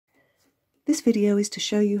This video is to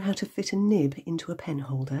show you how to fit a nib into a pen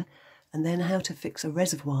holder and then how to fix a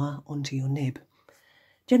reservoir onto your nib.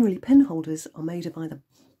 Generally, pen holders are made of either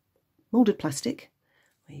moulded plastic,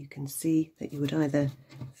 where you can see that you would either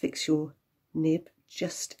fix your nib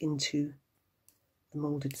just into the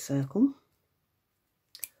moulded circle,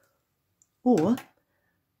 or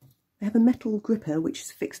they have a metal gripper which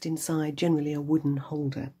is fixed inside, generally a wooden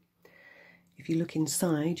holder. If you look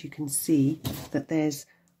inside, you can see that there's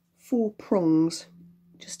 4 prongs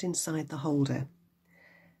just inside the holder.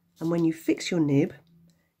 And when you fix your nib,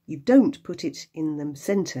 you don't put it in the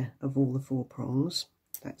centre of all the 4 prongs.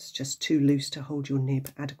 That's just too loose to hold your nib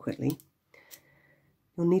adequately.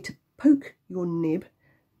 You'll need to poke your nib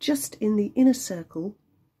just in the inner circle,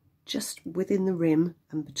 just within the rim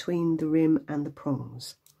and between the rim and the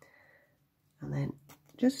prongs. And then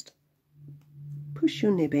just push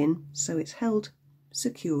your nib in so it's held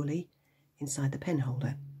securely inside the pen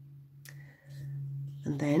holder.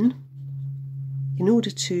 And then, in order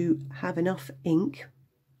to have enough ink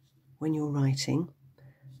when you're writing,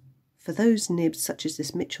 for those nibs such as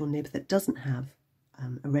this Mitchell nib that doesn't have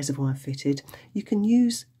a reservoir fitted, you can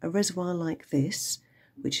use a reservoir like this,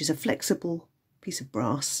 which is a flexible piece of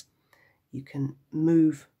brass. You can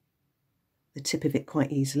move the tip of it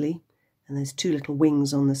quite easily, and there's 2 little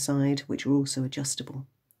wings on the side which are also adjustable.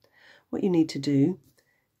 What you need to do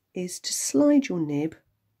is to slide your nib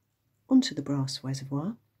onto the brass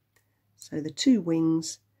reservoir, so the 2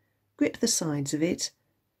 wings grip the sides of it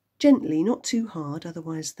gently, not too hard,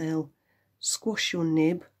 otherwise they'll squash your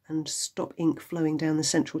nib and stop ink flowing down the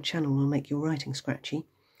central channel and make your writing scratchy,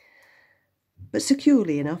 but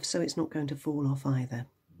securely enough so it's not going to fall off either.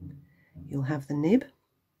 You'll have the nib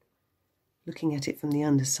looking at it from the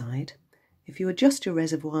underside. If you adjust your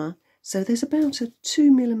reservoir, so there's about a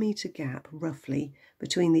 2mm gap roughly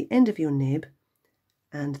between the end of your nib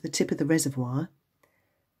and the tip of the reservoir,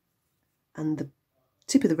 and the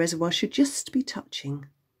tip of the reservoir should just be touching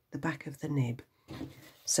the back of the nib.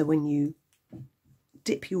 So when you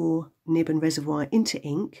dip your nib and reservoir into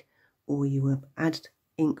ink, or you add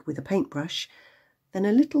ink with a paintbrush, then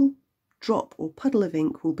a little drop or puddle of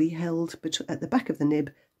ink will be held at the back of the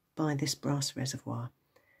nib by this brass reservoir,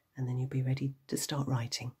 and then you'll be ready to start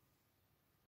writing.